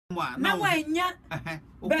na wanya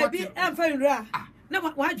baby amfenra na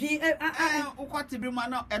wadwi ukwati bi ma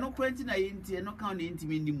na eno kwenti na yenti eno kan na yenti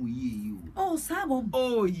mi mu yi oh sabom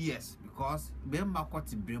oh yes because be ma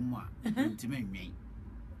kwati bremu a yenti me nwen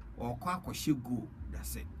okwa akohye go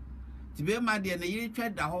that's it tibe ma de na yiri twa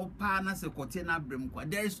da ho pa na se kote na brem kwa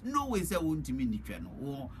there is no way say won't me ni twa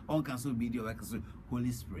no on can so be the work so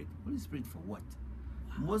Holy Spirit for what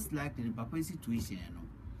most likely in papa situation no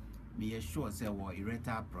me sure say we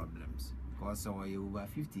erectile problems because we over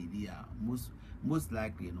 50 there most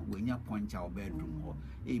likely no when you punch our bedroom or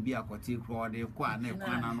e bi akote kro de kwa na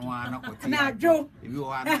kwana no na kote na jo e bi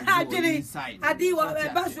wa na jo inside adi wa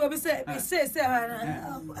ba so be say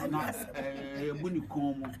buni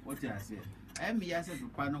komo what you say me ya say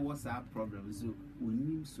papa no what's our problem so we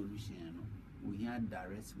need solution no we hear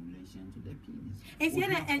direct stimulation to the penis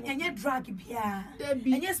and drug bia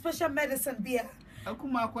and special medicine bia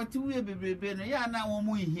Akumaa kwati we bebrebe no ya na wo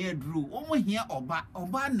mo hia duro wo mo hia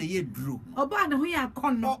oba na ye duro oba na ho ya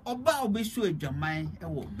kono oba obesu adwaman e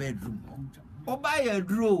wo bedroom oba ye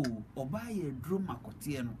duro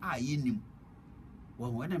makote no a ye nim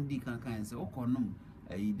when am di kan say okonom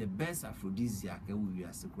the best aphrodisiac e wo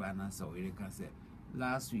wiase kura na say o yere kan say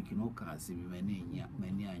last week no can say me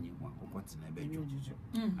mani anyi ho akokote na bedroom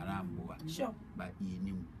ara mboa sure but ye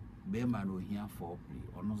nim be ma no hia for play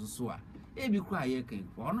ono so a e bi kura ye kan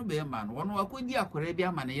ono be ma no ono akodi akore bi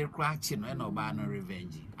ama na ye kura achi no e na oba no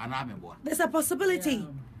revenge ana meboa there's a possibility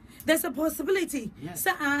yes.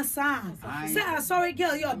 Sorry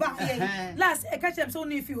girl you're back here last I catch them so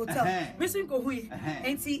if you hotel missing go hui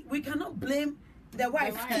and see we cannot blame the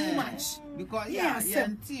wife too much because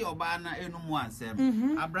tea oba na enum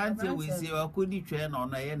ansem abrante we say akodi twa na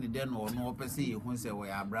ono ye ne de no ono opese ye hu say we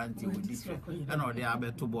abrante we di twa e na ode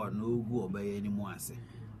abeto bo na ogu oba ye ni mu ase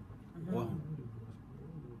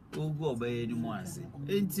ogu oba ye ni mu ase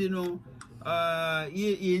enti no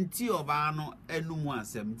ye nti oba no enum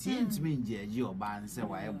ansem ti ntimi njeje oba nse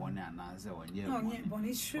wa ye bone ana nse wonye bone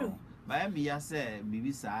is true ba me ya say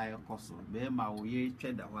bibi sa ayokoso be ma wo ye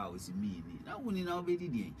tweda ho a osimi ni na woni na obedi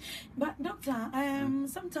die but doctor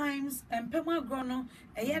sometimes pema grono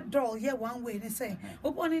doll ye one way they say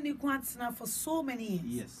oboni ni kwatna for so many years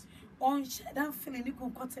yes on that feeling ni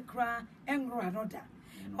kokote kra engro anoda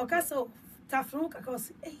okaso tafru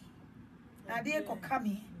kakos na de ko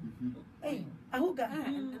kami ahuga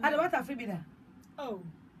ada what afribida oh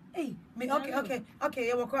hey, me okay.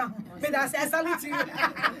 You walk around. But I salute you.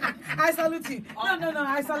 I salute you. No,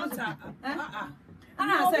 I salute you.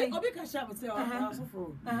 I say, Obika shop say also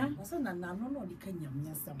for. Also na no di kanya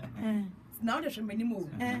myasam. Now the shemani move.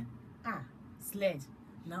 Sledge.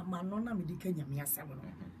 Na manona me di kanya myasam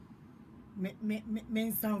no.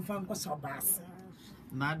 Me san fan ko so bas.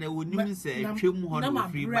 Na de wonim say twem ho no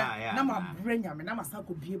free buy ya. Na ma brenya me na ma sa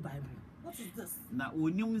ko bie Bible. What is this? Na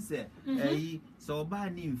onim say so ba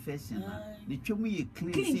ni infection na the twemu ye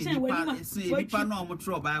clean say nipa no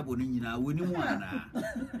omotro Bible no nyina wonim ana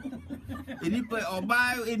nipa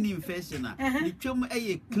oba any infection na the twemu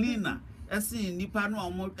ye cleaner ese nipa no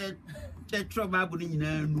omotro Bible no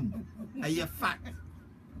nyina num aye fact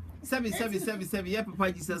 7 ye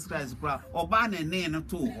papa Jesus Christ kra oba na ne no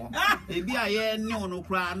to ho ebi aye ne ono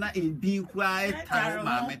kra na ebi kra etar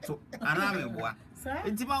ma meto ana meboa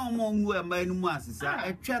Intima omo ngu e ma enu asisa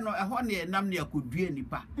etwe no eho ne nam ne akodua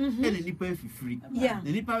nipa ene nipa afifiri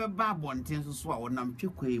ne nipa be ba abonten so a wonam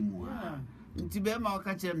twekwa emu nti be ma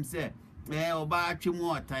waka chem se oba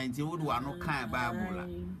atwemu otan ti wodu ano kan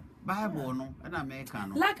Bible no na me kan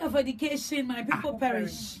no lack of education my people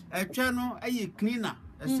perish etwe no aye cleaner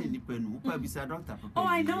ese nipa nu pa bisa doctor papa oh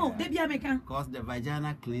I know baby American because the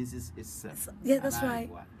vagina cleanses itself yeah that's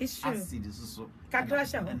right it's true acid so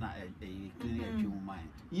kakrasha na clean your mind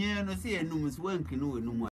yeah no see enum so wan kinu enum